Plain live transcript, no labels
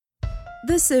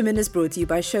This sermon is brought to you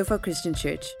by Shofar Christian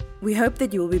Church. We hope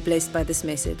that you will be blessed by this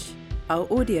message. Our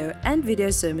audio and video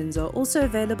sermons are also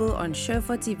available on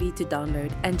Shofar TV to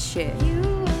download and share.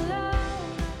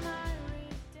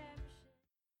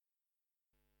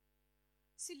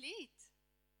 Sulit,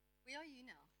 where are you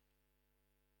now?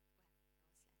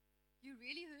 You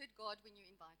really heard God when you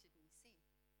invited me, see?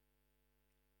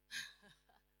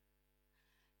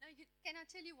 Now, can I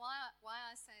tell you why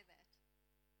I say that?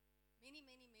 Many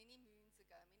moons ago, many years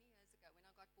ago, when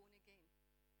I got born again,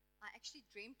 I actually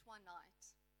dreamt one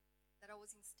night that I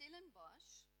was in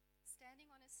Stellenbosch,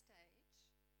 standing on a stage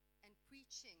and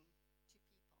preaching to people.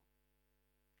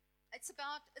 It's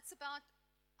about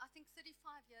I think 35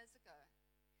 years ago.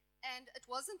 And it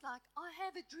wasn't like, I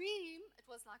have a dream. It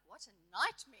was like, what a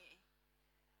nightmare.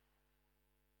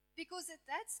 Because at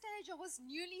that stage, I was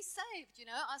newly saved,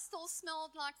 I still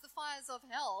smelled like the fires of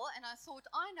hell. And I thought,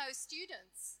 I know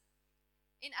students.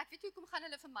 En ek weet hoekom gaan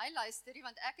hulle vir my luister nie,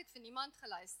 want ek het vir niemand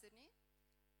geluister nie.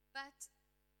 But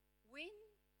when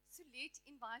Sulet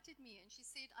invited me and she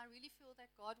said, I really feel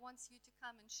that God wants you to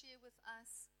come and share with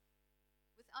us,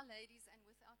 with our ladies and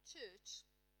with our church,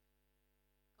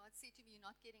 God said to me, you're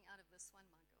not getting out of this one,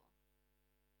 my girl.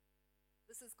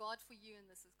 This is God for you and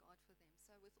this is God for them.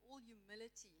 So with all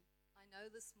humility, I know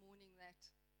this morning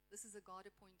that this is a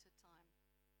God-appointed time.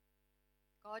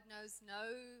 God knows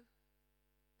no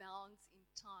bounds in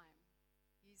time.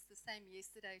 He's the same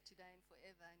yesterday, today, and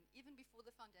forever. And even before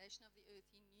the foundation of the earth,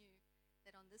 he knew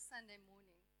that on this Sunday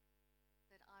morning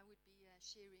that I would be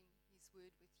sharing his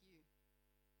word with you,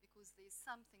 because there's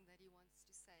something that he wants to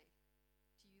say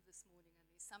to you this morning, and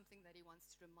there's something that he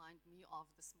wants to remind me of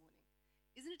this morning.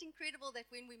 Isn't it incredible that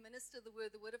when we minister the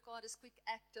word of God is quick,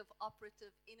 active,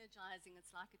 operative, energizing. It's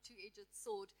like a two-edged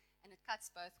sword, and it cuts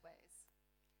both ways.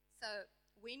 So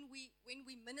when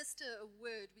we minister a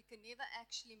word, we can never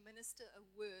actually minister a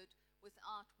word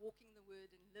without walking the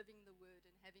word and living the word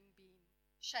and having been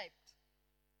shaped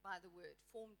by the word,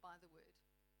 formed by the word.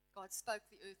 God spoke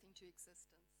the earth into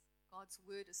existence. God's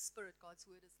word is spirit. God's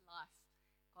word is life.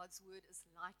 God's word is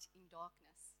light in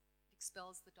darkness. It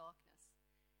expels the darkness.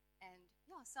 And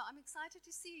so I'm excited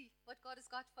to see what God has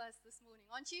got for us this morning.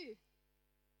 Aren't you?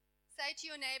 Say to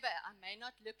your neighbor, I may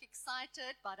not look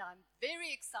excited, but I'm very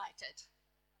excited.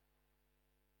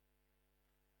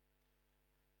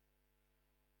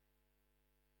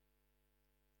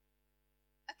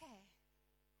 Okay,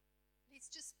 let's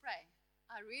just pray.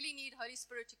 I really need Holy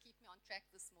Spirit to keep me on track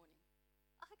this morning.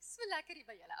 Ek is so lekker hier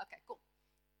by julle. Okay, kom.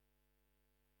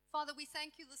 Father, we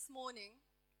thank you this morning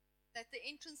that the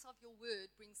entrance of your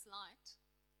word brings light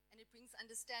and it brings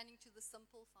understanding to the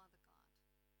simple, Father God.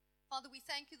 Father, we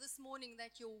thank you this morning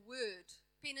that your word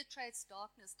penetrates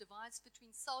darkness, divides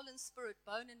between soul and spirit,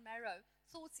 bone and marrow,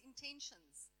 thoughts,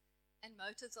 intentions, and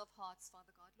motives of hearts,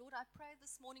 Father God. Lord, I pray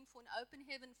this morning for an open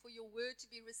heaven, for your word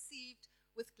to be received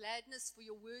with gladness, for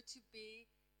your word to be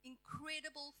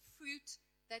incredible fruit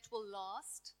that will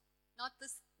last, not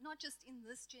just in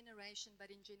this generation, but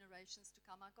in generations to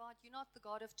come. My God, you're not the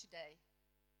God of today.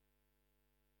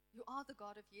 You are the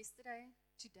God of yesterday,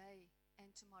 today,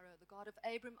 and tomorrow. The God of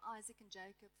Abraham, Isaac, and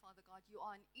Jacob, Father God. You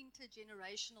are an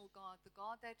intergenerational God, the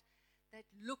God that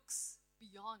looks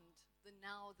beyond the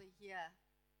now, the here,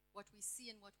 what we see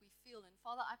and what we feel. And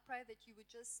Father, I pray that you would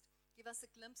just give us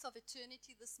a glimpse of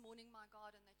eternity this morning, my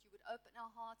God, and that you would open our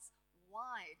hearts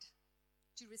wide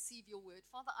to receive your word.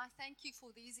 Father, I thank you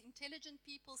for these intelligent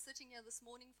people sitting here this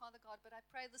morning, Father God, but I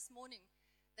pray this morning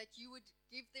that you would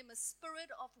give them a spirit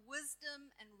of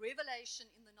wisdom and revelation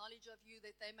in the knowledge of you,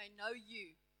 that they may know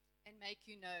you and make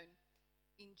you known.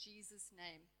 In Jesus'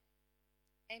 name,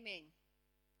 amen.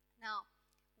 Now,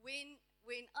 when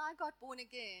I got born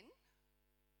again,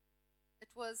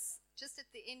 it was just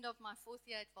at the end of my fourth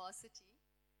year at varsity,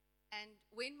 and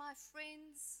when my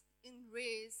friends in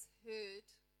Res heard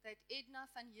that Edna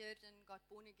van Heerden got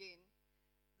born again,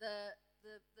 the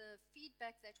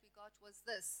feedback that we got was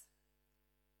this: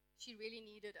 she really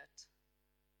needed it.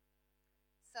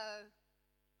 So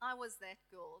I was that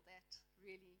girl that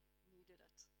really needed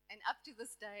it. And up to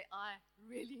this day, I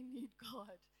really need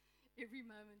God every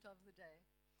moment of the day.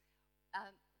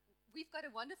 We've got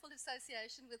a wonderful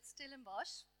association with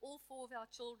Stellenbosch. All four of our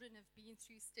children have been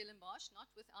through Stellenbosch, not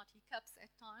without hiccups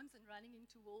at times and running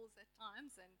into walls at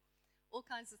times and all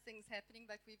kinds of things happening,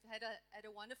 but we've had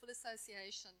a wonderful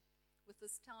association with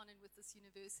this town and with this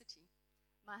university.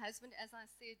 My husband, as I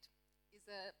said, is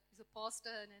a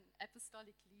pastor and an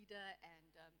apostolic leader,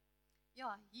 and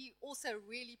he also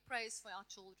really prays for our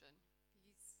children.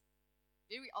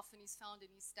 Very often he's found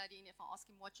in his study, and if I ask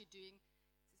him what you're doing,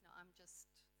 he says, no, I'm just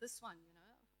this one,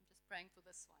 I'm just praying for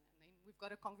this one. And then we've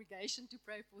got a congregation to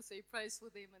pray for, so he prays for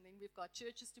them, and then we've got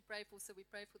churches to pray for, so we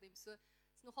pray for them. So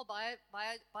it's nogal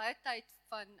baie tyd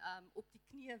van op die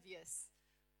knieë wees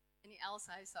in die Els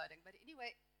huishouding. But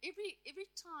anyway, every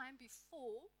time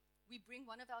before we bring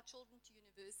one of our children to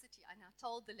university, and I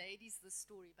told the ladies this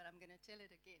story, but I'm going to tell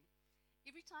it again.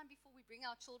 Every time before we bring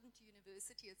our children to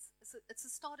university, it's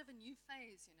the start of a new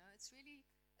phase, you know. It's really,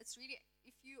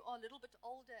 if you are a little bit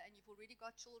older and you've already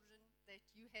got children that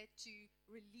you had to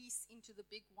release into the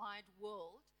big wide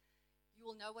world, you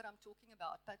will know what I'm talking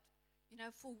about. But, you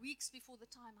know, for weeks before the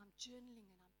time, I'm journaling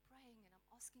and I'm praying and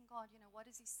I'm asking God, you know, what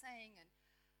is he saying and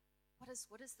what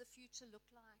does the future look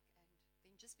like? And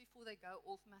then just before they go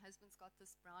off, my husband's got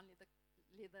this brown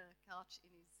leather couch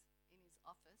in his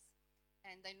office.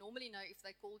 And they normally know if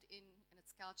they called in and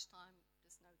it's couch time,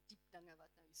 there's no diep dinge wat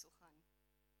nou hierso gaan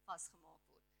vasgemaak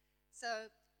word.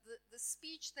 So the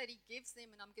speech that he gives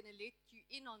them, and I'm going to let you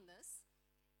in on this,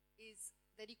 is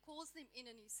that he calls them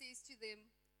in and he says to them,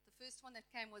 the first one that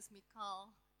came was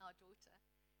Mikal, our daughter,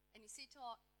 and he said to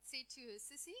her,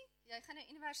 Sissy, jy gaan na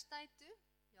universiteit toe?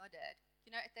 Ja, Dad. You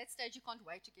know, at that stage you can't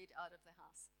wait to get out of the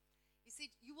house. He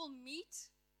said, you will meet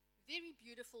very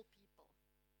beautiful people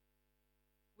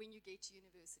when you get to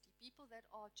university, people that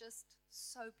are just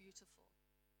so beautiful.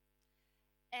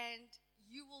 And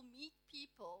you will meet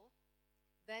people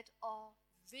that are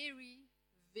very,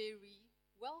 very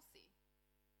wealthy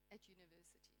at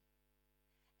university.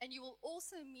 And you will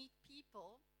also meet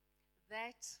people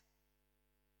that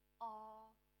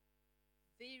are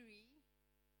very,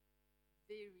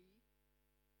 very,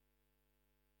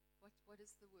 what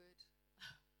is the word?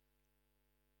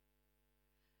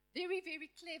 Very, very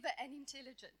clever and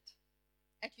intelligent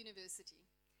at university.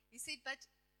 He said, but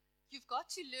you've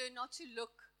got to learn not to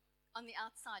look on the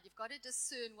outside. You've got to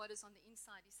discern what is on the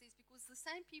inside. He says, because the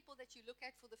same people that you look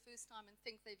at for the first time and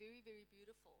think they're very, very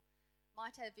beautiful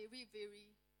might have very,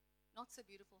 very not so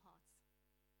beautiful hearts,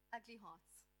 ugly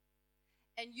hearts.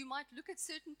 And you might look at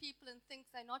certain people and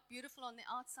think they're not beautiful on the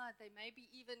outside. They may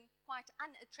be even quite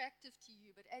unattractive to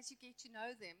you, but as you get to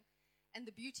know them and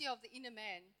the beauty of the inner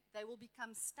man, they will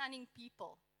become stunning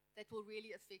people that will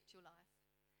really affect your life.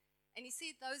 And he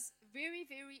said those very,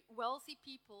 very wealthy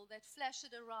people that flash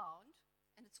it around,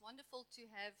 and it's wonderful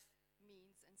to have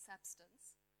means and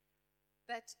substance,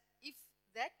 but if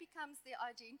that becomes their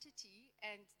identity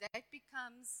and that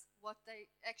becomes what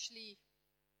they actually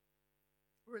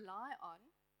rely on,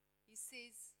 he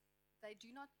says they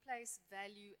do not place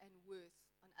value and worth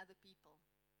on other people.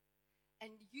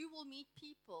 And you will meet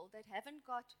people that haven't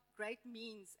got great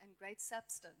means and great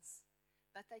substance,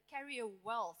 but they carry a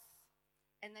wealth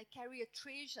and they carry a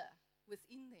treasure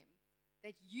within them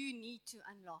that you need to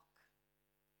unlock.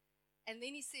 And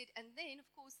then he said, and then, of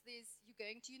course, you're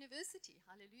going to university.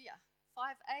 Hallelujah.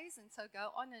 5 A's, and so go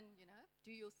on and, you know,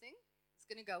 do your thing. It's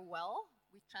going to go well.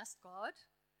 We trust God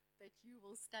that you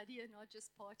will study and not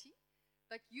just party.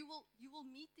 But you will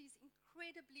meet these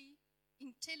incredibly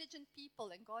intelligent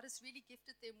people, and God has really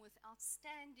gifted them with the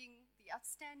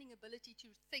outstanding ability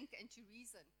to think and to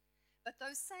reason. But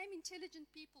those same intelligent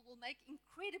people will make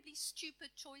incredibly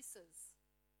stupid choices.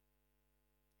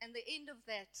 And the end of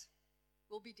that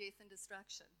will be death and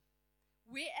destruction.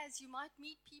 Whereas you might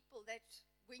meet people that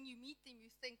when you meet them,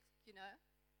 you think, you know,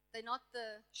 they're not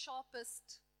the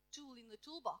sharpest tool in the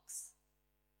toolbox.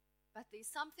 But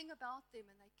there's something about them,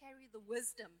 and they carry the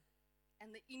wisdom and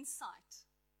the insight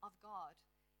of God,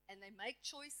 and they make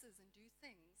choices and do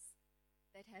things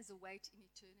that has a weight in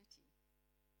eternity.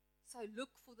 So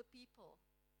look for the people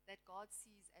that God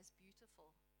sees as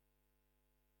beautiful,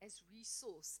 as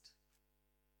resourced,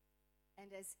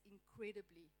 and as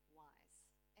incredibly wise.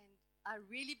 And I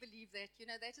really believe that, you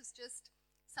know, that is just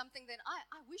something that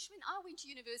I wish when I went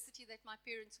to university that my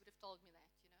parents would have told me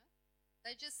that, you know.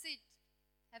 They just said,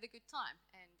 have a good time,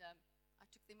 and I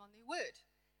took them on their word,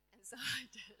 and so I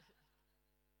did.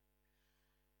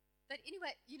 But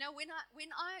anyway, you know, when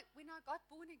I got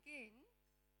born again,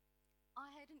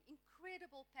 I had an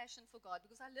incredible passion for God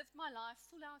because I lived my life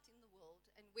full out in the world.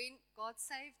 And when God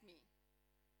saved me,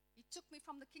 he took me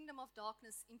from the kingdom of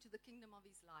darkness into the kingdom of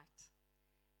his light.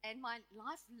 And my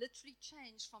life literally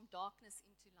changed from darkness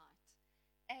into light.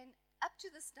 And up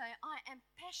to this day, I am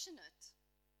passionate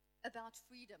about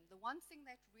freedom. The one thing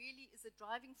that really is a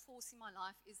driving force in my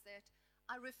life is that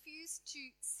I refuse to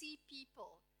see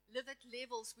people live at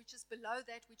levels which is below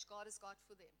that which God has got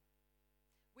for them.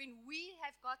 When we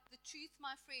have got the truth,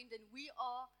 my friend, and we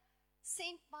are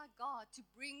sent by God to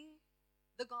bring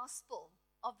the gospel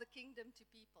of the kingdom to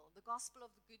people, the gospel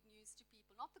of the good news to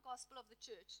people, not the gospel of the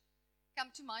church.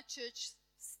 Come to my church,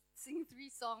 sing 3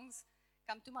 songs,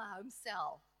 come to my home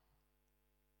cell.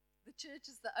 the church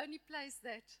is the only place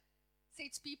that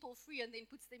sets people free and then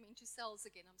puts them into cells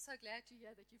again. I'm so glad to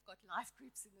hear that you've got life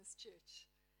groups in this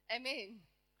church. Amen.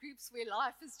 Groups where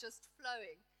life is just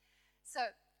flowing.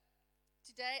 So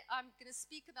today I'm going to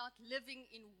speak about living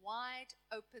in wide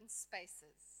open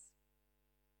spaces.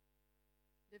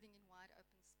 Living in wide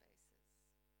open spaces.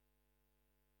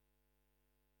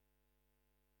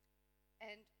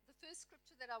 And the first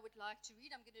scripture that I would like to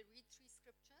read, I'm going to read 3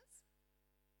 scriptures.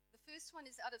 The first one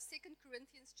is out of 2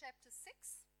 Corinthians chapter 6,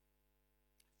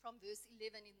 from verse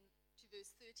 11 to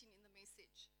verse 13 in the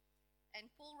Message. And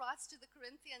Paul writes to the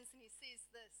Corinthians and he says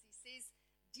this. He says,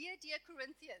 dear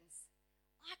Corinthians,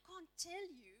 I can't tell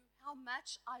you how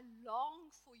much I long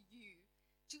for you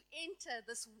to enter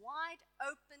this wide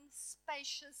open,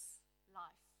 spacious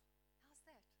life. How's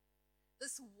that?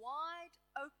 This wide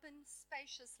open,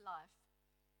 spacious life.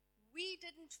 We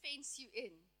didn't fence you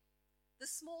in. The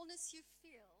smallness you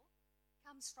feel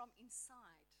comes from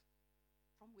inside,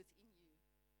 from within you.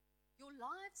 Your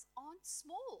lives aren't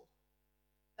small,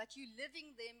 but you're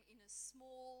living them in a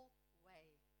small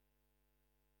way.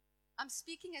 I'm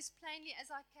speaking as plainly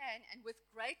as I can and with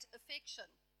great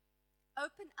affection.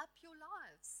 Open up your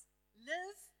lives.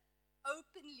 Live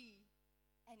openly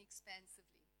and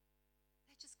expansively.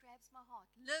 That just grabs my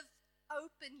heart. Live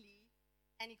openly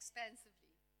and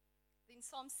expansively. Then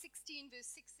Psalm 16 verse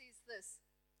 6 says this,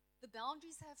 the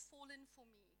boundaries have fallen for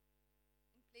me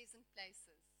in pleasant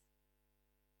places.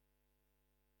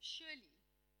 Surely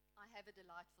I have a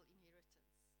delightful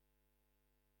inheritance.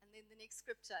 And then the next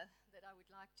scripture that I would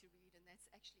like to read, and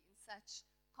that's actually in such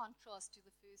contrast to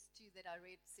the first 2 that I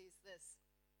read, says this.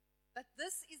 But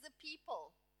this is a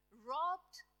people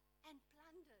robbed and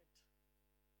plundered.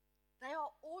 They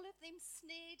are all of them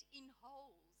snared in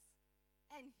holes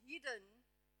and hidden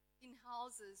in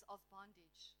houses of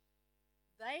bondage.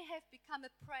 They have become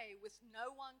a prey with no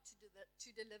one to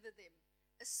deliver them,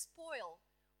 a spoil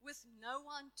with no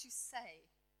one to say,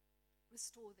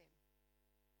 restore them.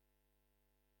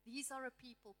 These are a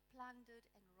people plundered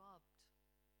and robbed,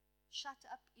 shut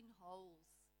up in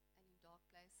holes and in dark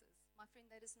places. My friend,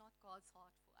 that is not God's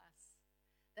heart for us.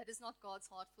 That is not God's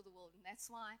heart for the world. And that's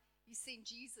why he sent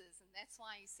Jesus, and that's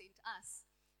why he sent us.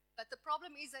 But the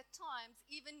problem is at times,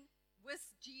 even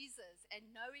with Jesus and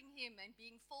knowing him and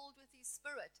being filled with his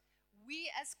Spirit,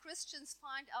 we as Christians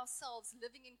find ourselves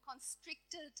living in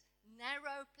constricted,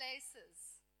 narrow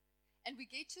places. And we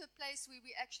get to a place where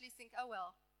we actually think, oh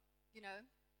well,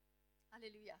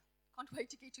 hallelujah, can't wait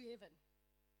to get to heaven.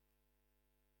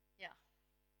 Yeah.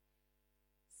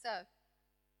 So,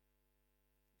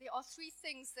 there are 3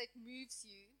 things that moves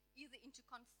you either into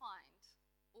confined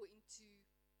or into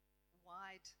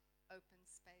wide open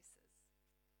spaces.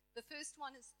 The first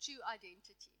one is true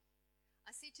identity.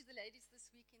 I said to the ladies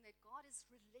this weekend that God is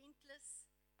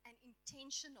relentless and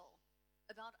intentional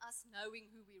about us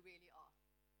knowing who we really are.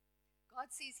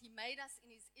 God says he made us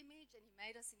in his image and he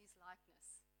made us in his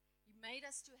likeness. He made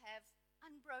us to have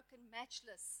unbroken,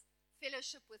 matchless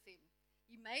fellowship with him.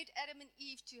 He made Adam and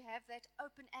Eve to have that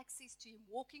open access to him,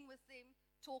 walking with them,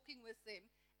 talking with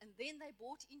them, and then they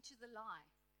bought into the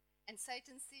lie. And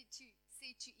Satan said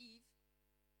to Eve,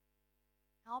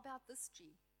 how about this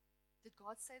tree? Did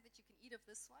God say that you can eat of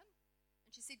this one?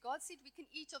 And she said, God said we can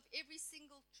eat of every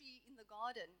single tree in the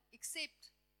garden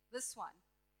except this one.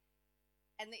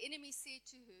 And the enemy said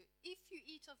to her, if you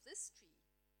eat of this tree,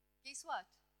 guess what?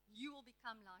 You will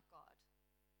become like God.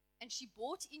 And she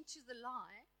bought into the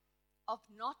lie of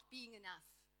not being enough,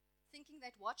 thinking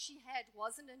that what she had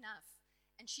wasn't enough.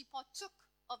 And she partook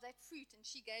of that fruit and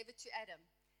she gave it to Adam.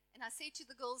 And I said to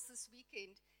the girls this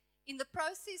weekend, in the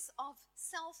process of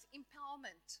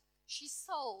self-empowerment, she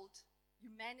sold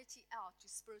humanity out to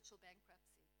spiritual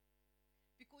bankruptcy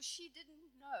because she didn't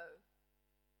know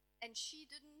and she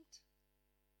didn't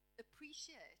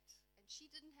appreciate and she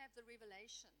didn't have the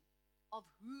revelation of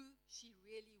who she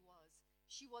really was.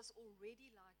 She was already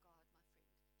like God, my friend.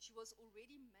 She was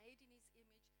already made in his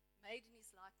image, made in his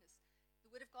likeness.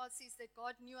 The Word of God says that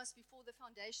God knew us before the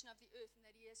foundation of the earth and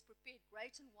that he has prepared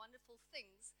great and wonderful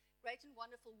things, great and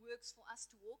wonderful works for us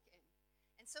to walk in.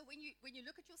 And so when you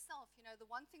look at yourself, the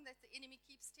one thing that the enemy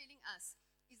keeps telling us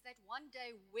is that one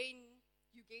day when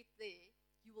you get there,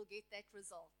 you will get that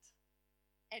result.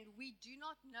 And we do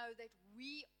not know that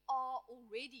we are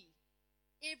already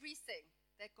everything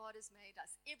that God has made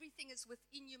us. Everything is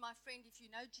within you, my friend. If you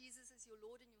know Jesus as your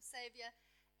Lord and your Savior,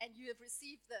 and you have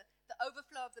received the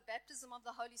overflow of the baptism of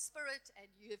the Holy Spirit, and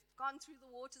you have gone through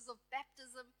the waters of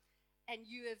baptism, and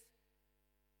you have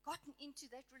gotten into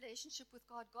that relationship with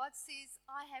God, God says,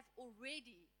 I have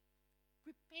already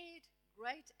prepared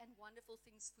great and wonderful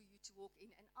things for you to walk in.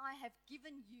 And I have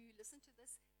given you, listen to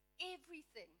this,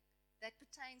 everything that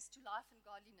pertains to life and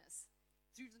godliness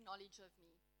through the knowledge of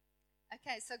me.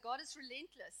 Okay, so God is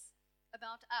relentless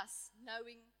about us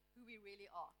knowing who we really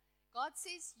are. God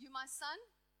says, you my son.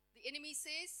 The enemy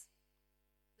says,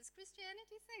 this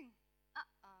Christianity thing,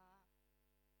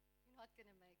 you're not going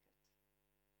to make it.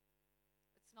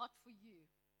 It's not for you.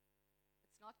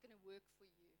 It's not going to work for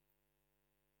you.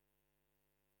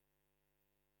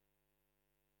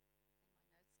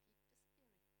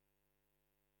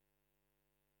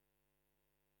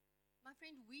 My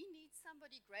friend, we need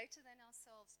somebody greater than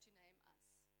ourselves to name us.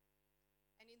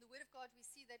 And in the Word of God, we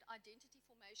see that identity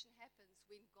formation happens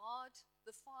when God,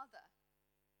 the Father,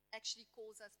 actually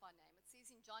calls us by name. It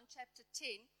says in John chapter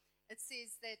 10, it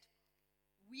says that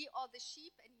we are the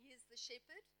sheep and He is the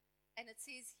shepherd. And it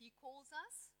says He calls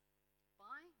us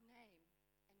by name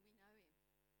and we know Him.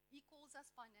 He calls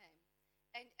us by name.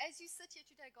 And as you sit here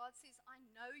today, God says, I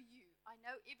know you. I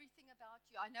know everything about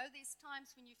you. I know there's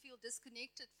times when you feel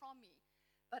disconnected from me,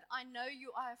 but I know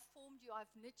you. I have formed you.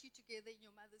 I've knit you together in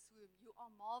your mother's womb. You are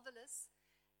marvelous,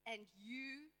 and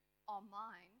you are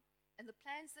mine. And the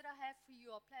plans that I have for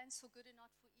you are plans for good and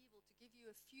not for evil, to give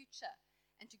you a future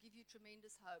and to give you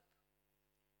tremendous hope.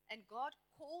 And God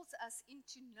calls us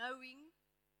into knowing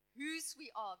whose we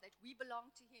are, that we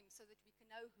belong to Him, so that we can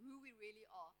know who we really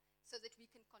are, so that we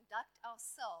can conduct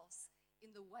ourselves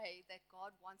in the way that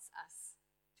God wants us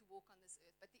to walk on this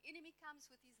earth. But the enemy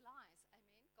comes with his lies.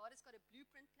 Amen. God has got a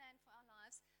blueprint plan for our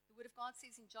lives. The Word of God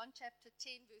says in John chapter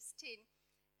 10, verse 10,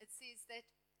 it says that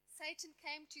Satan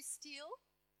came to steal,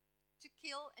 to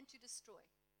kill, and to destroy.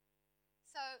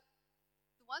 So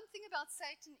the one thing about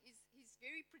Satan is he's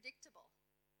very predictable.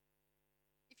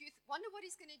 If you wonder what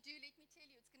he's going to do, let me tell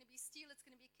you, it's going to be steal, it's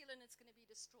going to be kill, and it's going to be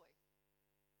destroy.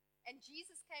 And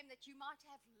Jesus came that you might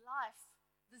have life,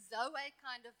 the Zoe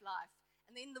kind of life.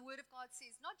 And then the Word of God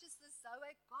says, not just the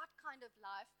Zoe, God kind of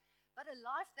life, but a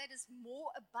life that is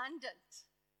more abundant.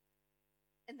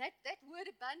 And that word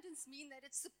abundance means that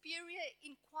it's superior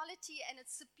in quality and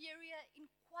it's superior in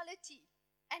quality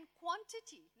and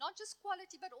quantity. Not just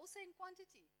quality, but also in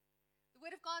quantity. The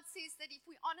Word of God says that if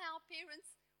we honor our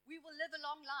parents, we will live a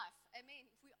long life. Amen.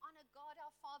 If we honor God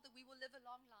our Father, we will live a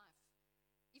long life.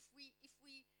 If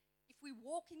we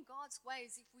walk in God's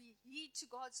ways, if we heed to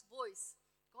God's voice,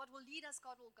 God will lead us,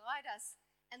 God will guide us,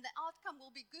 and the outcome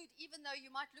will be good, even though you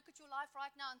might look at your life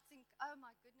right now and think, oh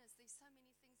my goodness, there's so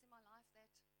many things in my life that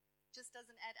just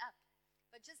doesn't add up.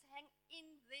 But just hang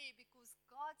in there, because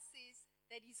God says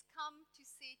that He's come to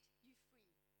set you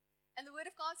free. And the Word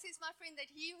of God says, my friend,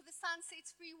 that he who the Son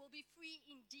sets free will be free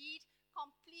indeed,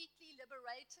 completely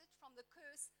liberated from the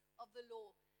curse of the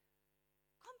law.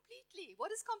 Completely.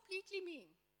 What does completely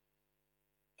mean?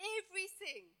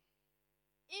 Everything.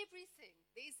 Everything.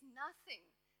 There's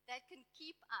nothing that can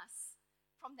keep us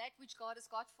from that which God has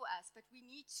got for us. But we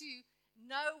need to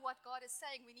know what God is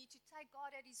saying. We need to take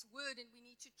God at His word, and we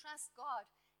need to trust God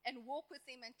and walk with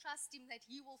Him and trust Him that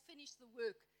He will finish the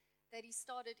work that He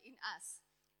started in us.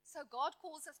 So God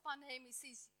calls us by name. He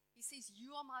says,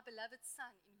 you are my beloved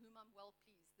Son in whom I'm well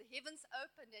pleased. The heavens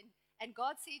opened, and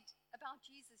God said about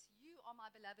Jesus, you are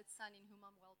my beloved Son in whom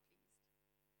I'm well pleased.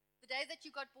 The day that you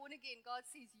got born again, God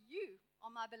says, you are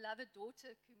my beloved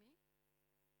daughter, Kumi,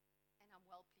 and I'm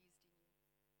well pleased in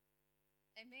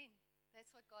you. Amen. That's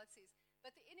what God says.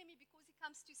 But the enemy, because he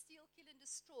comes to steal, kill, and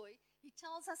destroy, he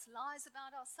tells us lies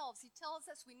about ourselves. He tells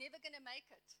us we're never going to make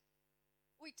it.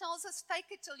 Or he tells us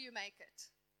fake it till you make it.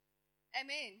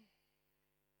 Amen.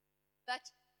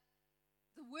 But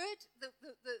the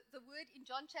word in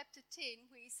John chapter 10,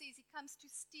 where he says he comes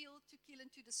to steal, to kill, and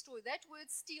to destroy, that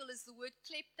word steal is the word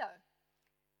klepto,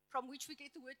 from which we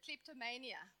get the word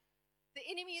kleptomania. The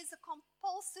enemy is a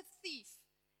compulsive thief,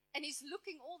 and he's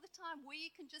looking all the time where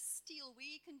he can just steal,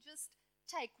 where he can just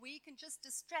take, where he can just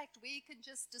distract, where he can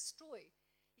just destroy.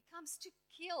 He comes to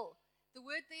kill. The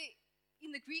word there,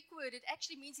 in the Greek word, it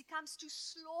actually means he comes to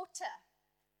slaughter.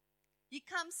 He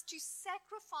comes to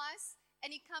sacrifice, and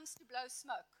he comes to blow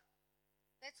smoke.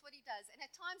 That's what he does. And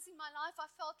at times in my life, I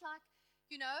felt like,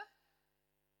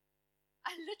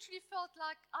 I literally felt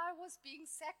like I was being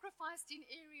sacrificed in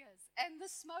areas. And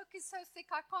the smoke is so thick,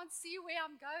 I can't see where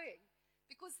I'm going.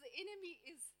 Because the enemy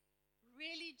is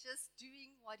really just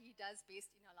doing what he does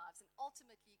best in our lives. And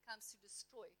ultimately, he comes to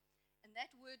destroy. And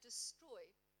that word destroy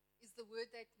is the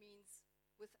word that means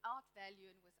without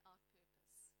value and without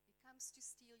purpose. He comes to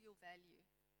steal your value and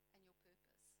your purpose.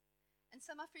 And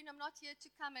so, my friend, I'm not here to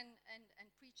come and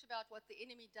preach about what the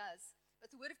enemy does. But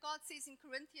the Word of God says in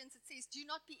Corinthians, it says, do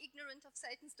not be ignorant of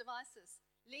Satan's devices,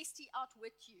 lest he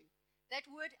outwit you. That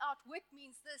word outwit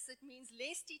means this. It means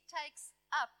lest he takes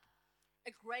up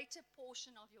a greater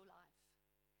portion of your life.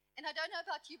 And I don't know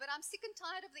about you, but I'm sick and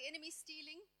tired of the enemy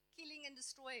stealing, killing, and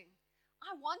destroying.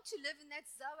 I want to live in that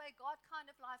Zoe, God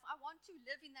kind of life. I want to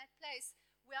live in that place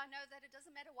where I know that it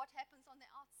doesn't matter what happens on the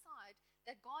outside,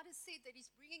 that God has said that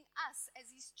he's bringing us as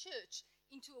his church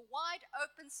into a wide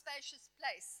open, spacious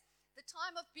place. The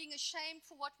time of being ashamed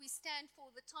for what we stand for,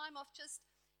 the time of just,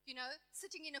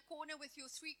 sitting in a corner with your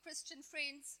 3 Christian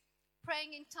friends,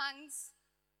 praying in tongues,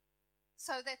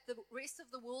 so that the rest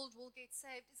of the world will get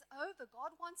saved, is over.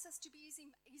 God wants us to be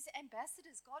his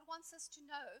ambassadors. God wants us to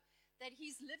know that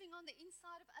he's living on the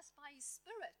inside of us by his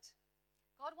Spirit.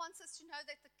 God wants us to know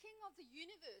that the King of the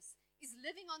universe is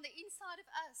living on the inside of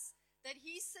us, that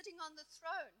he's sitting on the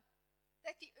throne,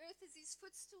 that the earth is his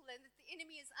footstool, and that the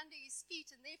enemy is under his feet,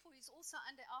 and therefore he's also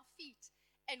under our feet.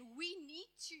 And we need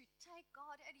to take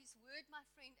God at his word, my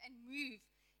friend, and move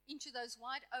into those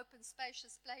wide open,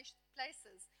 spacious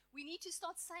places. We need to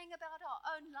start saying about our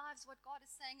own lives what God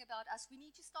is saying about us. We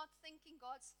need to start thinking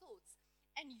God's thoughts.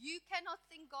 And you cannot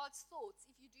think God's thoughts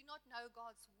if you do not know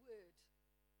God's word.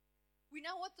 We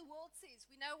know what the world says.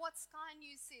 We know what Sky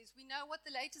News says. We know what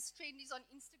the latest trend is on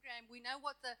Instagram. We know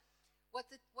what the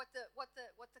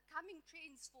coming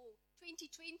trends for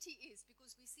 2020 is,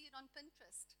 because we see it on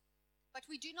Pinterest. But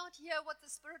we do not hear what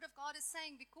the Spirit of God is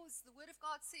saying, because the Word of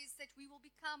God says that we will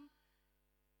become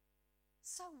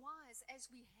so wise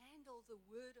as we handle the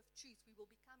word of truth. We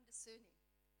will become discerning.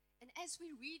 And as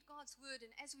we read God's word and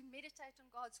as we meditate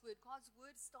on God's word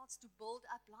starts to build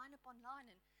up line upon line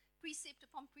and precept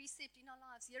upon precept in our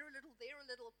lives, here a little, there a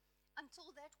little, until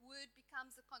that word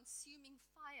becomes a consuming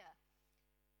fire.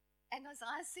 And as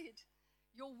I said,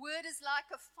 your word is like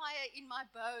a fire in my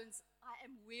bones. I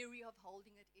am weary of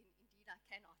holding it in. Indeed, I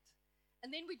cannot. And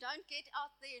then we don't get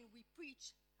out there and we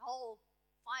preach hell,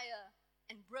 fire,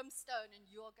 and brimstone, and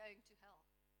you are going to hell.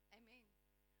 Amen.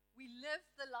 We live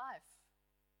the life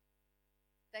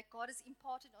that God has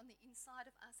imparted on the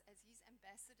inside of us as his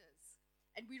ambassadors.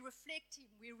 And we reflect him,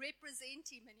 we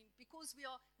represent him, and because we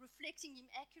are reflecting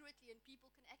him accurately, and people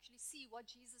can actually see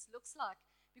what Jesus looks like,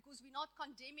 because we're not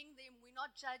condemning them, we're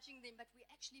not judging them, but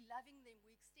we're actually loving them,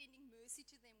 we're extending mercy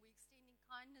to them, we're extending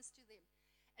kindness to them.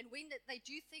 And when they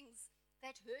do things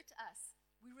that hurt us,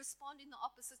 we respond in the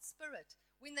opposite spirit.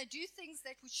 When they do things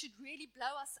that should really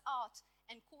blow us out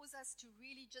and cause us to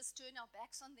really just turn our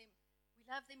backs on them, we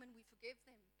love them and we forgive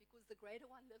them, because the greater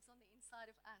one lives on the inside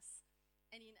of us,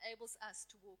 and he enables us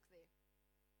to walk there.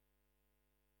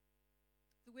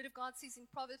 The Word of God says in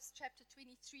Proverbs chapter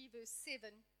 23, verse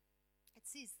 7, it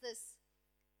says this,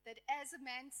 that as a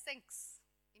man thinks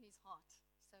in his heart,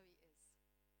 so he is.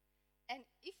 And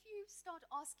if you start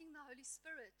asking the Holy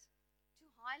Spirit to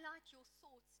highlight your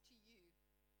thoughts to you,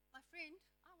 my friend,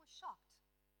 I was shocked.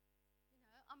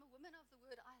 I'm a woman of the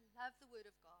Word. I love the Word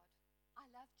of God. I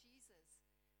love Jesus.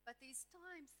 But there's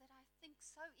times that I think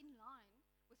so in line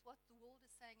with what the world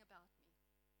is saying about me,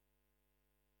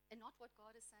 and not what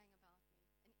God is saying about me.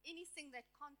 And anything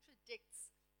that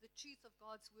contradicts the truth of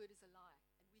God's word is a lie,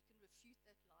 and we can refute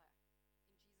that lie in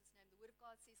Jesus' name. The Word of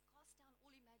God says, cast down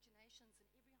all imaginations and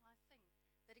every high thing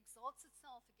that exalts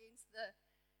itself against the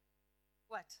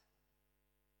what?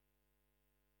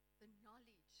 The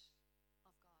knowledge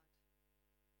of God,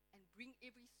 and bring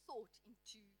every thought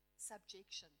into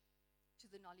subjection to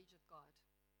the knowledge of God.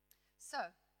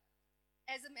 So,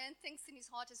 as a man thinks in his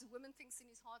heart, as a woman thinks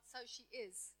in his heart, so she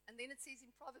is. And then it says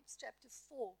in Proverbs chapter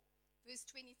 4, verse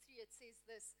 23, it says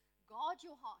this, guard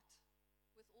your heart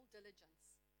with all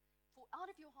diligence, for out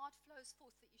of your heart flows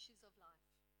forth the issues of life.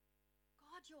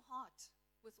 Guard your heart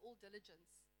with all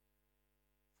diligence,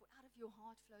 for out of your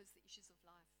heart flows the issues of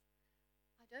life.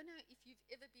 I don't know if you've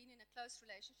ever been in a close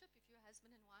relationship. If you're a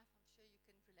husband and wife, I'm sure you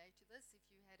can relate to this. If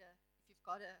you've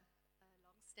got a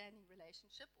long-standing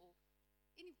relationship, or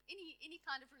any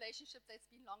kind of relationship that's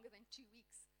been longer than 2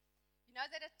 weeks, you know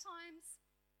that at times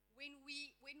when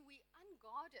we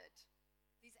unguarded,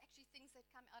 there's actually things that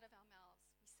come out of our mouths.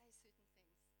 We say certain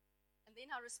things, and then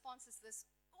our response is this: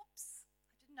 oops,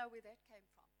 I didn't know where that came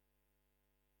from.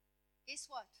 Guess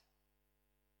what?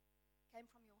 It came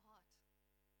from your heart.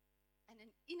 And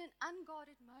in an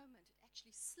unguarded moment, it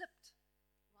actually slipped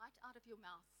right out of your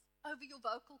mouth, over your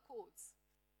vocal cords.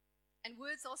 And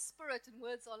words are spirit and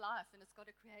words are life, and it's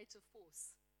got a creative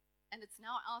force. And it's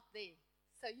now out there.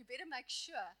 So you better make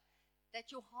sure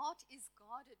that your heart is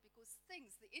guarded, because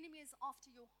the enemy is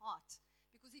after your heart.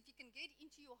 Because if you can get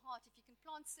into your heart, if you can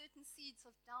plant certain seeds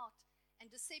of doubt and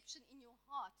deception in your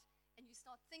heart, and you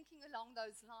start thinking along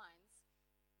those lines,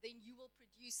 then you will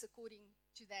produce according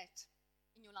to that.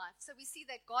 in your life. So we see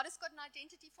that God has got an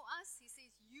identity for us. He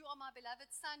says, you are my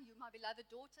beloved son, you're my beloved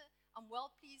daughter. I'm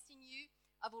well pleased in you.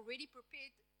 I've already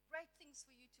prepared great things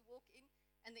for you to walk in.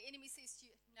 And the enemy says to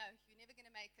you, no, you're never going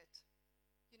to make it.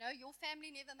 You know, your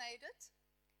family never made it.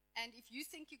 And if you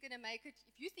think you're going to make it,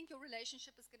 if you think your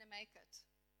relationship is going to make it,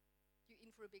 you're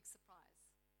in for a big surprise.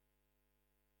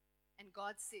 And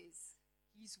God says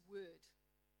his word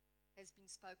has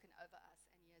been spoken over us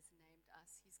and he has named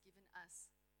us. He's given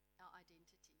us our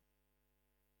identity.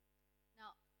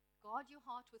 Now, guard your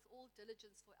heart with all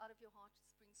diligence, for out of your heart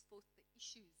springs forth the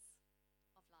issues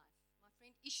of life. My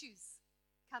friend, issues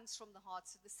comes from the heart.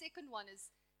 So the second one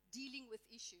is dealing with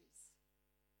issues.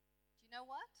 Do you know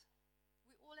what?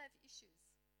 We all have issues.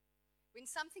 When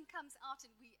something comes out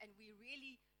and we're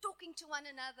really talking to one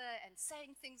another and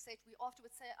saying things that we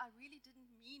afterwards say, I really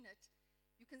didn't mean it,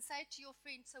 you can say to your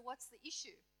friend, so what's the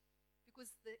issue?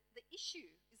 Because the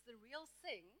issue is the real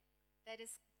thing that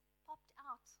has popped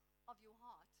out of your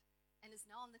heart and is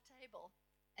now on the table,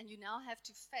 and you now have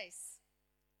to face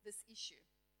this issue.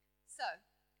 So,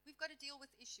 we've got to deal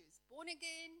with issues. Born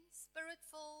again,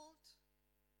 spirit-filled,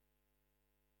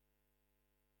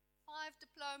 5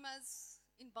 diplomas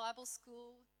in Bible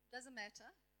school, doesn't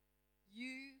matter.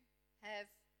 You have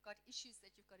got issues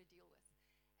that you've got to deal with.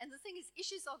 And the thing is,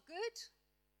 issues are good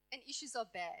and issues are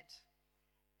bad.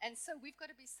 And so we've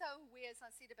got to be so aware, as I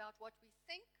said, about what we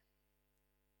think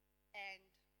and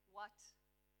what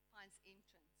finds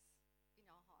entrance in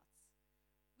our hearts.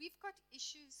 We've got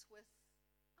issues with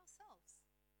ourselves.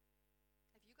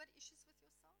 Have you got issues with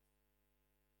yourself?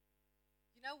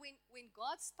 You know, when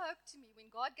God spoke to me, when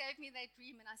God gave me that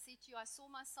dream, and I said to you, I saw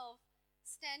myself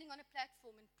standing on a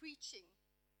platform and preaching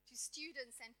to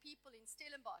students and people in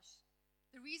Stellenbosch.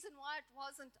 The reason why it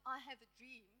wasn't, I have a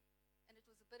dream, and it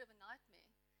was a bit of a nightmare,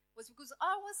 was because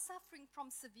I was suffering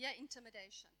from severe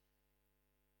intimidation.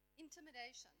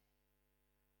 Intimidation.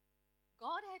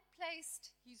 God had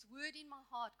placed his word in my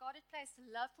heart. God had placed a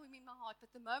love for him in my heart.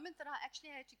 But the moment that I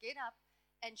actually had to get up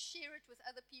and share it with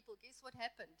other people, guess what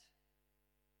happened?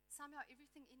 Somehow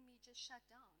everything in me just shut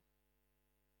down.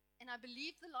 And I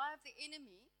believed the lie of the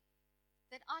enemy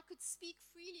that I could speak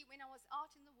freely when I was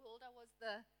out in the world. I was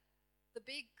the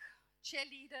big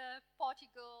cheerleader,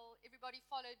 party girl. Everybody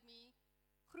followed me.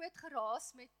 Groot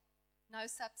geraas met no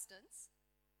substance.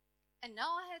 And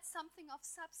now I had something of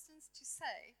substance to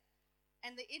say,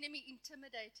 and the enemy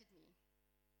intimidated me.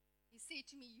 He said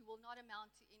to me, you will not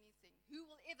amount to anything. Who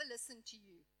will ever listen to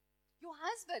you? Your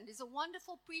husband is a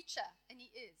wonderful preacher, and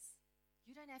he is.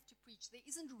 You don't have to preach. There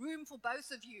isn't room for both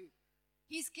of you.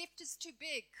 His gift is too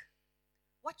big.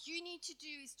 What you need to do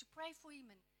is to pray for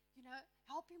him and, you know,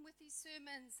 help him with his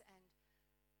sermons and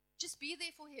just be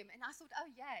there for him. And I thought, oh,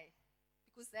 yay,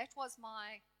 because that was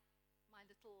my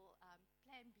little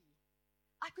plan B.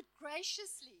 I could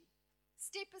graciously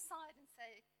step aside and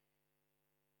say,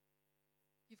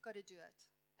 you've got to do it.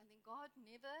 And then God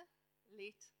never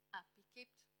let up. He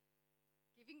kept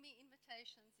giving me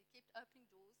invitations. He kept opening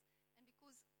doors. And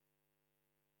because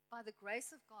by the grace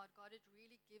of God, God had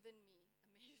really given me a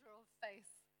measure of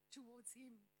faith towards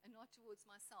him and not towards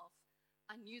myself,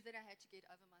 I knew that I had to get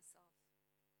over myself.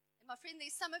 And my friend,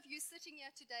 there's some of you sitting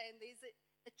here today, and there's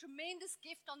a tremendous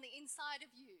gift on the inside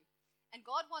of you. And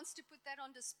God wants to put that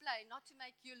on display, not to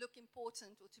make you look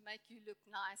important or to make you look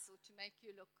nice or to make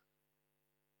you look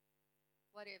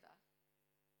whatever.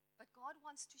 But God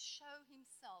wants to show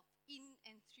himself in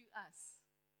and through us.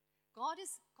 God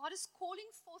is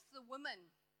calling forth the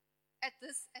women at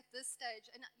this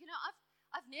stage. And you know,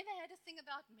 I've never had a thing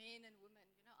about men and women.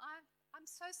 You know, I'm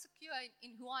so secure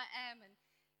in who I am and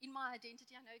in my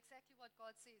identity. I know exactly what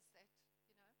God says, that, you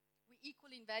know, we're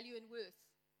equal in value and worth.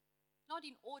 Not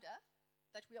in order,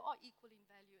 but we are equal in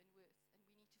value and worth. And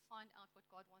we need to find out what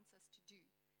God wants us to do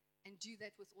and do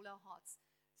that with all our hearts.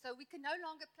 So we can no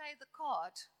longer play the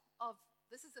card of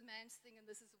this is a man's thing and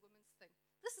this is a woman's thing.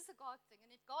 This is a God thing.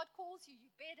 And if God calls you, you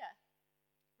better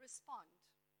respond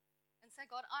and say,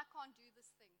 God, I can't do this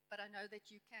thing, but I know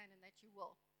that you can and that you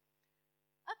will.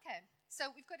 Okay, so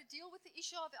we've got to deal with the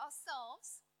issue of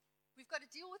ourselves. We've got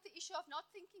to deal with the issue of not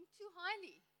thinking too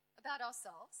highly about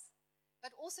ourselves,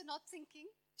 but also not thinking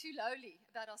too lowly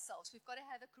about ourselves. We've got to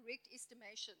have a correct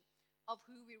estimation of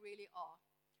who we really are.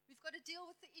 We've got to deal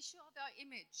with the issue of our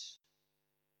image.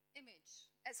 Image.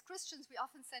 As Christians, we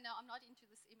often say, no, I'm not into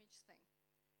this image thing.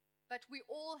 But we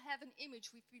all have an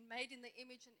image. We've been made in the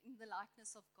image and in the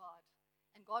likeness of God.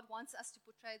 And God wants us to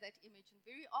portray that image. And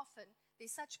very often,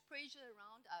 there's such pressure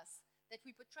around us that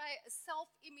we portray a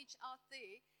self-image out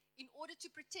there in order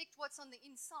to protect what's on the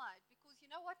inside. Because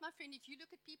you know what, my friend, if you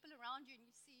look at people around you and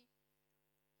you see,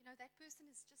 that person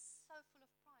is just so full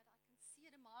of pride. I can see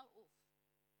it a mile off.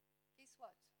 Guess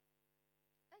what?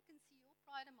 They can see your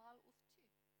pride a mile off too.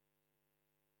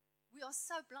 We are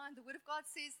so blind. The Word of God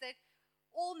says that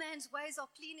all man's ways are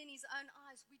clean in his own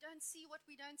eyes. We don't see what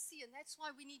we don't see, and that's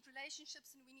why we need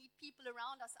relationships and we need people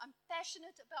around us. I'm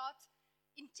passionate about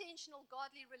intentional,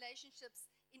 godly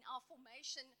relationships in our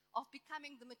formation of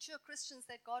becoming the mature Christians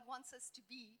that God wants us to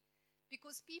be,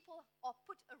 because people are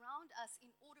put around us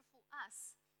in order for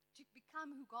us to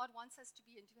become who God wants us to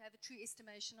be and to have a true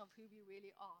estimation of who we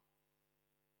really are.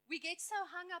 We get so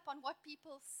hung up on what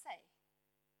people say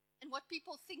and what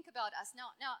people think about us.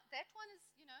 Now that one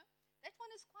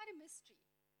is quite a mystery,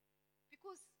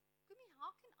 because, Kumi,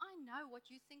 how can I know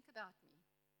what you think about me?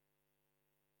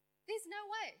 There's no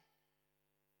way.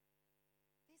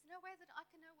 There's no way that I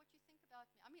can know what you think about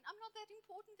me. I mean, I'm not that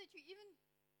important that you even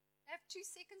have 2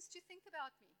 seconds to think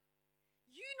about me.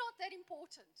 You're not that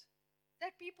important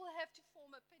that people have to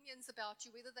form opinions about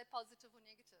you, whether they're positive or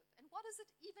negative. And what does it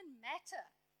even matter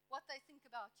what they think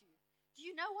about you? Do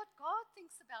you know what God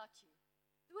thinks about you?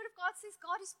 The Word of God says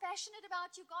God is passionate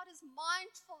about you. God is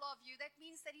mindful of you. That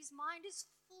means that His mind is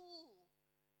full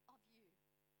of you.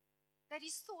 That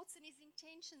His thoughts and His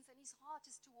intentions and His heart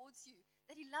is towards you.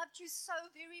 That He loved you so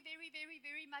very, very, very,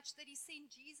 very much that He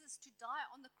sent Jesus to die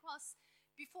on the cross.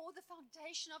 Before the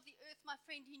foundation of the earth, my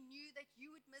friend, He knew that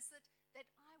you would miss it, that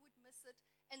I would miss it,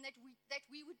 and that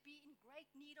we would be in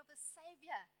great need of a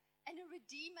Savior and a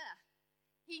Redeemer.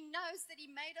 He knows that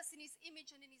He made us in His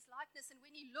image and in His likeness, and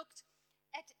when He looked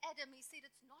at Adam, He said,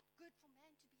 it's not good for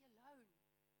man to be alone.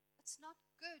 It's not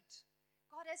good.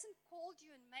 God hasn't called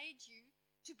you and made you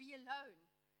to be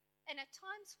alone. And at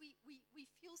times we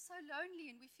feel so lonely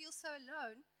and we feel so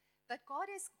alone, but God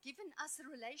has given us a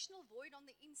relational void on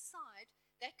the inside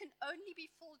that can only be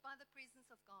filled by the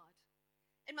presence of God.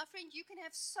 And my friend, you can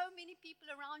have so many people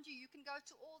around you. You can go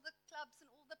to all the clubs and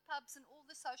all the pubs and all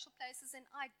the social places, and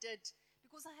I did,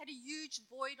 because I had a huge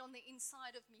void on the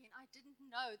inside of me, and I didn't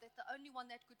know that the only one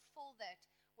that could fill that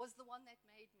was the one that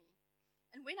made me.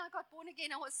 And when I got born again,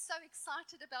 I was so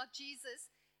excited about Jesus,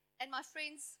 and my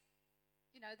friends,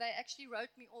 they actually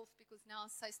wrote me off, because now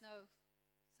sy's nou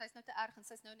te erg en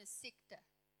sy's nou 'n sekte.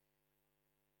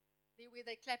 There where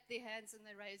they clap their hands and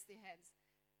they raise their hands.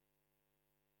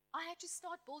 I had to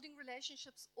start building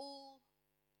relationships all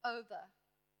over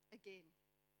again.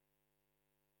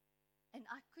 And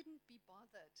I couldn't be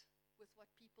bothered with what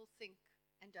people think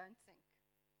and don't think.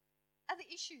 Other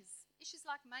issues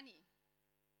like money.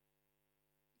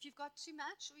 If you've got too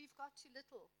much or you've got too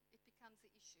little, it becomes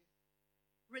an issue.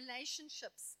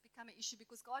 Relationships become an issue,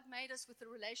 because God made us with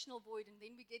a relational void, and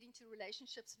then we get into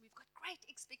relationships and we've got great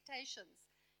expectations.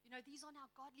 These are now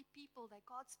godly people, they're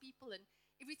God's people, and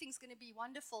everything's going to be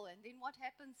wonderful. And then what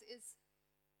happens is,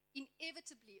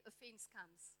 inevitably, offense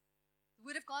comes. The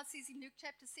Word of God says in Luke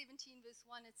chapter 17, verse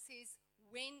 1, it says,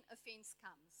 when offense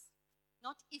comes,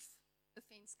 not if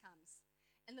offense comes.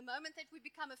 And the moment that we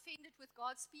become offended with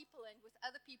God's people and with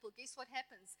other people, guess what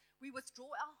happens? We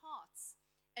withdraw our hearts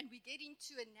and we get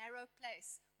into a narrow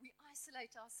place. We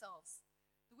isolate ourselves.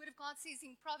 The Word of God says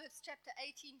in Proverbs chapter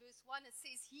 18, verse 1, it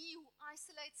says, he who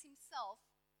isolates himself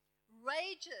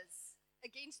rages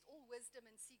against all wisdom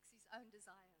and seeks his own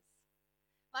desires.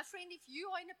 My friend, if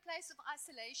you are in a place of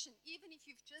isolation, even if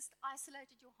you've just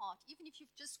isolated your heart, even if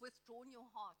you've just withdrawn your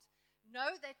heart,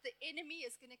 know that the enemy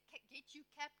is going to get you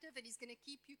captive, and he's going to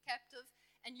keep you captive,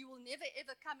 and you will never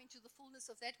ever come into the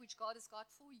fullness of that which God has got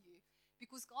for you,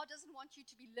 because God doesn't want you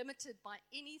to be limited by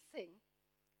anything,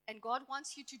 and God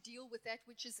wants you to deal with that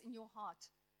which is in your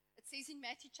heart. It says in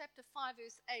Matthew chapter 5,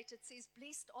 verse 8, it says,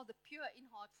 blessed are the pure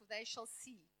in heart, for they shall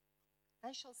see.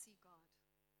 They shall see God.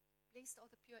 Blessed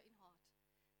are the pure in heart.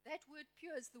 That word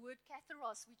pure is the word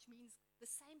katharos, which means the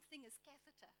same thing as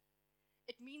catheter.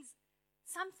 It means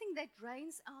something that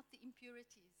drains out the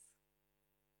impurities.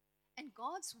 And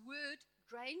God's word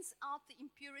drains out the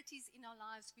impurities in our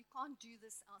lives. We can't do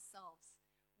this ourselves.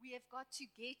 We have got to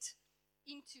get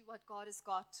into what God has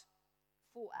got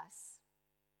for us.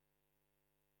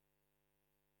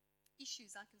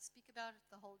 Issues, I can speak about it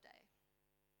the whole day.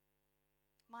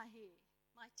 My hair,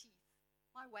 my teeth,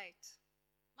 my weight,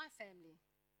 my family.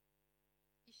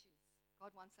 Issues.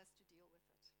 God wants us to deal with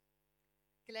it.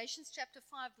 Galatians chapter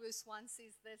 5 verse 1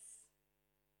 says this: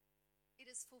 it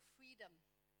is for freedom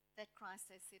that Christ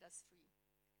has set us free.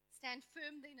 Stand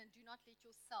firm then, and do not let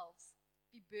yourselves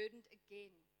be burdened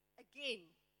again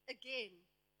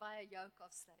by a yoke of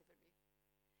slavery.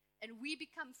 And we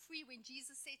become free when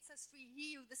Jesus sets us free.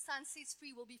 He who the Son sets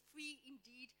free will be free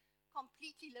indeed,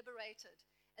 completely liberated.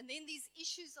 And then these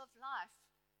issues of life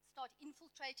start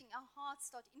infiltrating our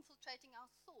hearts, start infiltrating our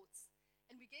thoughts.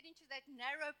 And we get into that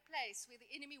narrow place where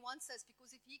the enemy wants us,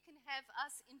 because if he can have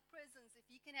us in prisons, if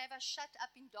he can have us shut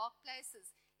up in dark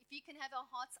places, if he can have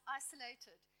our hearts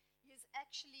isolated, he has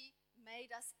actually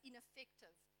made us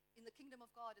ineffective in the kingdom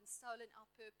of God and stolen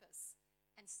our purpose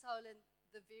and stolen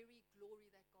the very glory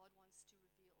that God wants to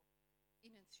reveal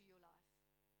in and through your life.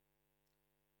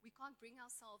 We can't bring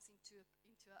ourselves into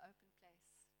an open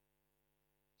place.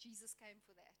 Jesus came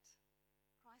for that.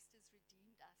 Christ has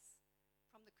redeemed us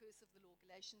from the curse of the law.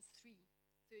 Galatians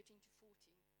 3:13 to 14.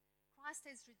 Christ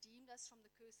has redeemed us from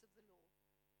the curse of the law,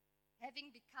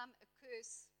 having become a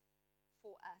curse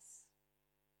for us.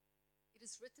 It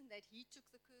is written that he took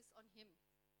the curse on him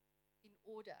in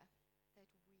order that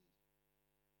we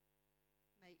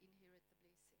may inherit the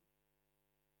blessing.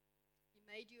 He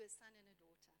made you a son and a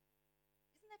daughter.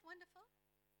 Isn't that wonderful?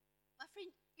 My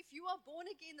friend, if you are born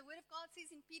again, the word of God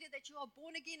says in Peter that you are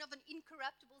born again of an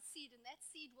incorruptible seed, and that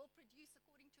seed will produce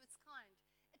according to its kind.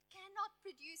 It cannot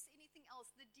produce anything else.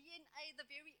 The DNA, the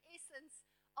very essence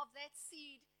of that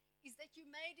seed, is that you're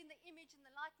made in the image and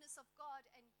the likeness of God,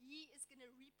 and he is going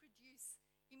to reproduce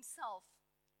himself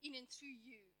in and through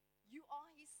you. You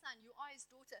are his son, you are his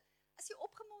daughter. As jy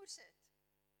opgemors het,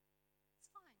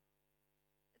 it's fine.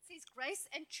 It says grace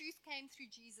and truth came through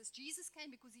Jesus. Jesus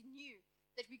came because he knew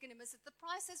that we're going to miss it. The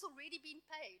price has already been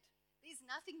paid. There's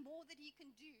nothing more that he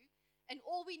can do. And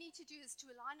all we need to do is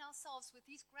to align ourselves with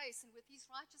his grace and with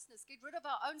his righteousness. Get rid of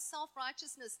our own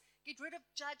self-righteousness. Get rid of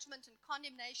judgment and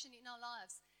condemnation in our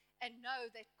lives. And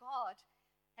know that God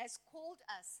has called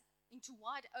us into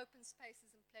wide open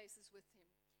spaces and places with him.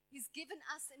 He's given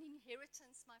us an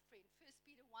inheritance, my friend. 1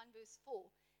 Peter 1 verse 4.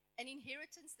 An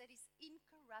inheritance that is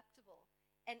incorruptible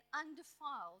and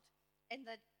undefiled, and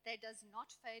that does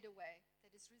not fade away,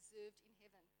 that is reserved in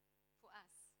heaven for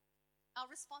us.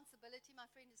 Our responsibility, my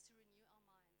friend, is to renew our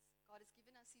minds. God has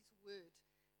given us his word.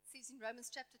 It says in Romans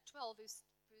chapter 12, verse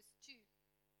 2,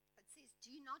 it says,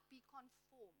 do not be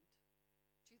conformed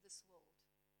to this world,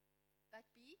 but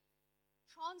be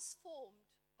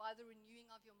transformed by the renewing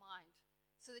of your mind,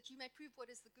 so that you may prove what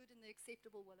is the good and the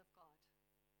acceptable will of God.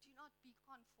 Do not be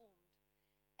conformed.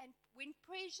 And when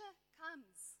pressure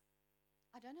comes,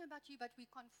 I don't know about you, but we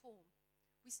conform.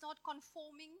 We start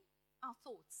conforming our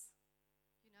thoughts,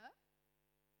 you know?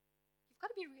 You've got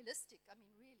to be realistic. I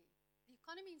mean, really. The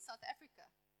economy in South Africa,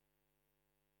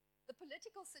 the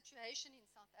political situation in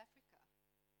South Africa,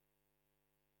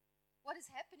 what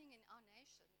is happening in our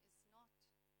nation is not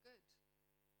good.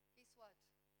 Guess what?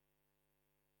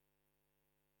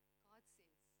 God says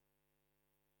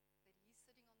that he's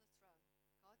sitting on the throne.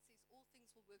 God says all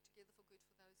things will work together for good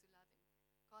for those who love him.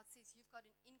 God says you've got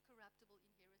an incorruptible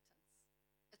inheritance.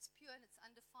 It's pure and it's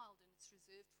undefiled and it's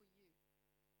reserved for you.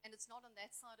 And it's not on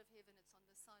that side of heaven, it's on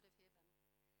this side of heaven.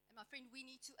 And my friend, we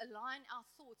need to align our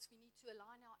thoughts, we need to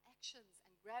align our actions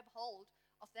and grab hold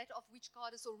of that of which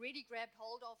God has already grabbed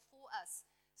hold of for us,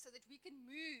 so that we can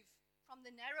move from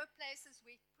the narrow places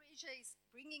where pressure is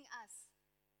bringing us,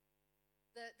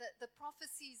 the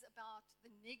prophecies about the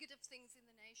negative things in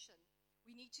the nation.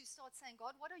 We need to start saying,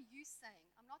 God, what are you saying?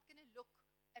 I'm not going to look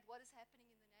at what is happening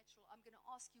in the natural. I'm going to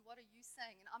ask you, what are you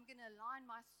saying? And I'm going to align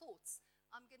my thoughts.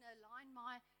 I'm going to align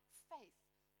my faith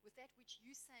with that which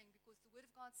you're saying, because the word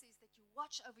of God says that you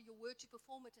watch over your word to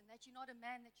perform it, and that you're not a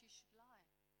man that you should lie.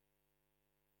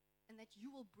 And that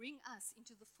you will bring us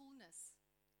into the fullness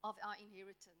of our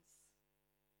inheritance.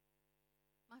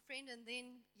 My friend, and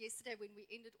then yesterday when we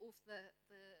ended off the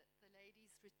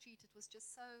ladies' retreat, it was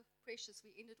just so precious.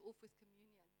 We ended off with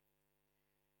communion.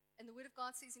 And the word of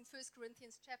God says in 1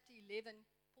 Corinthians chapter 11,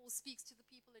 Paul speaks to the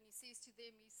people and he says to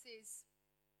them, he says,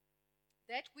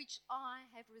 that which I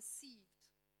have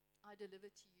received, I deliver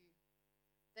to you.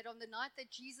 That on the night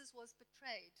that Jesus was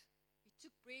betrayed, he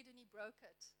took bread and he broke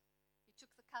it. He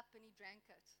took the cup and he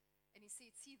drank it. And he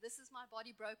said, see, this is my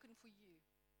body broken for you.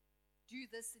 Do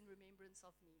this in remembrance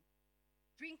of me.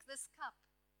 Drink this cup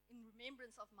in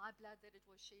remembrance of my blood that it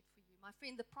was shed for you. My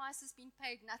friend, the price has been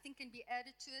paid. Nothing can be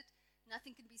added to it.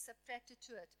 Nothing can be subtracted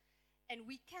to it. And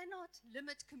we cannot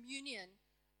limit communion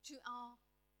to our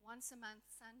once a month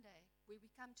Sunday, where we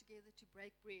come together to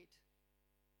break bread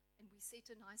and we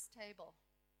set a nice table.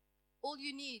 All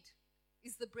you need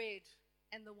is the bread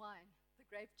and the wine, the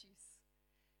grape juice.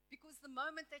 Because the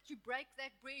moment that you break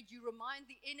that bread, you remind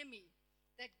the enemy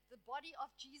that the body of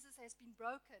Jesus has been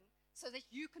broken, so that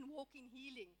you can walk in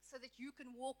healing, so that you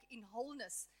can walk in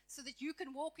wholeness, so that you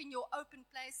can walk in your open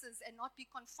places and not be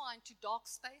confined to dark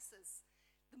spaces.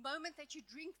 The moment that you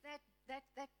drink that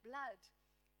blood,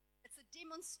 it's a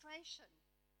demonstration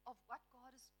of what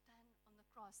God has done on the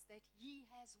cross, that he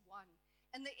has won.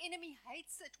 And the enemy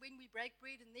hates it when we break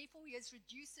bread, and therefore he has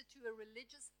reduced it to a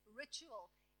religious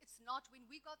ritual. It's not. When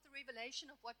we got the revelation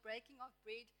of what breaking of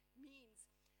bread means,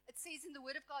 it says in the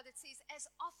Word of God, it says, as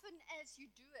often as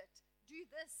you do it, do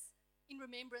this in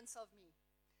remembrance of me.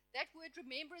 That word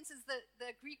remembrance is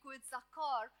the Greek word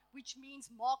zakar, which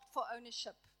means marked for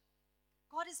ownership.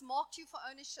 God has marked you for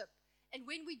ownership. And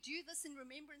when we do this in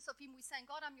remembrance of him, we're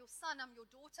saying, God, I'm your son, I'm your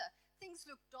daughter. Things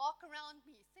look dark around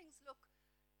me. Things look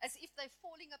as if they're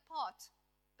falling apart.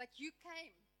 But you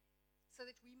came so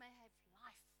that we may have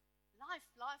life,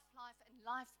 and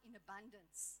life in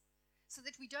abundance. So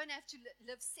that we don't have to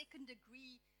live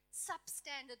second-degree,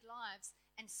 substandard lives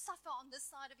and suffer on this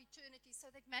side of eternity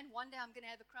so that, man, one day I'm going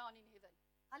to have a crown in heaven.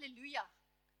 Hallelujah.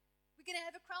 We're going to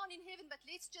have a crown in heaven, but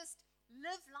let's just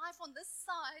live life on this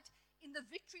side in the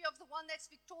victory of the one that's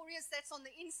victorious, that's on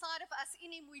the inside of us.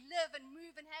 In him we live and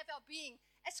move and have our being.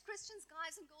 As Christians,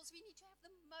 guys and girls, we need to have the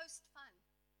most fun.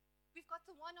 We've got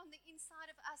the one on the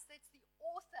inside of us that's the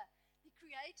author, the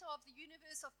creator of the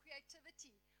universe, of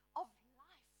creativity, of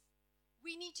life.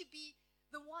 We need to be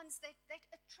the ones that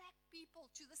attract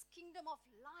people to this kingdom of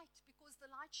light, because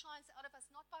the light shines out of us,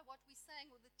 not by what we're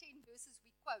saying or the 10 verses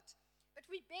we quote, but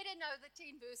we better know the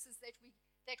 10 verses that we're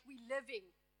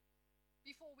living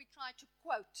before we try to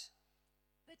quote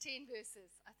the 10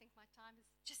 verses. I think my time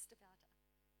is just about up.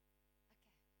 Okay,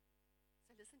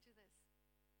 so listen to this.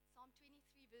 Psalm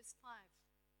 23 verse 5.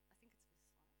 I think it's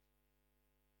verse 5.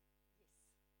 Yes.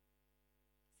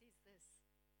 It says this.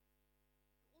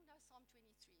 You all know Psalm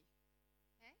 23.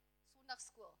 Okay?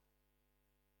 Sondagskool.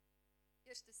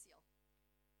 Eerste seal.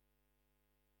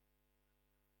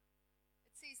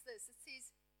 It says this. It says,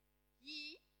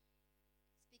 ye,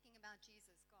 speaking about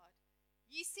Jesus, God,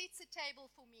 he sets a table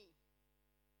for me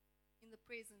in the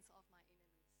presence of my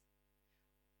enemies.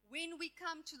 When we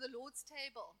come to the Lord's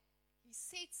table, he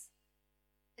sets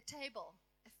a table,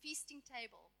 a feasting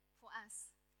table for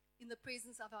us in the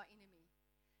presence of our enemy.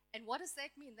 And what does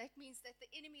that mean? That means that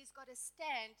the enemy has got to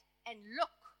stand and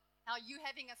look how you're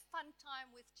having a fun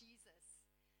time with Jesus.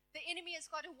 The enemy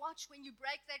has got to watch when you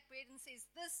break that bread and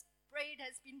says, this bread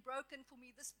has been broken for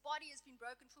me, this body has been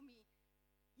broken for me.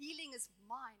 Healing is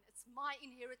mine. It's my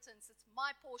inheritance. It's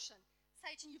my portion.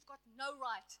 Satan, you've got no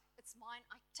right. It's mine.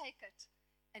 I take it.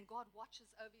 And God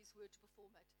watches over his word to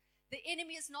perform it. The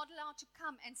enemy is not allowed to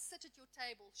come and sit at your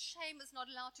table. Shame is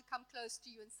not allowed to come close to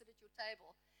you and sit at your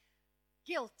table.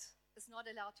 Guilt is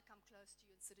not allowed to come close to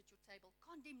you and sit at your table.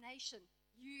 Condemnation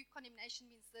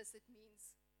means this. It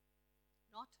means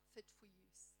not fit for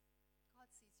use.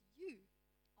 God says, you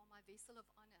are my vessel of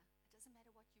honor. It doesn't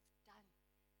matter what you've done.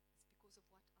 Of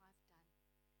what I've done.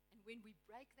 And when we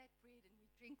break that bread and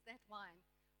we drink that wine,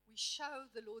 we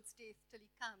show the Lord's death till he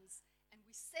comes, and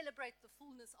we celebrate the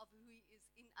fullness of who he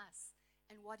is in us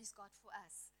and what he's got for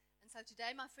us. And so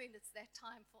today, my friend, it's that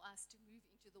time for us to move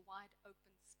into the wide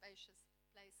open, spacious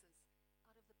places,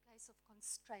 out of the place of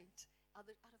constraint,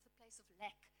 out of the place of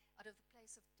lack, out of the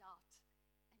place of doubt,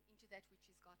 and into that which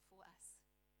he's got for us.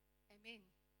 Amen.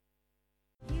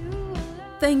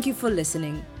 Thank you for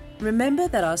listening. Remember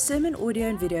that our sermon audio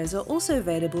and videos are also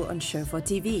available on Shofar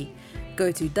TV.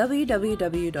 Go to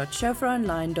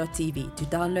www.shofaronline.tv to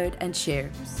download and share.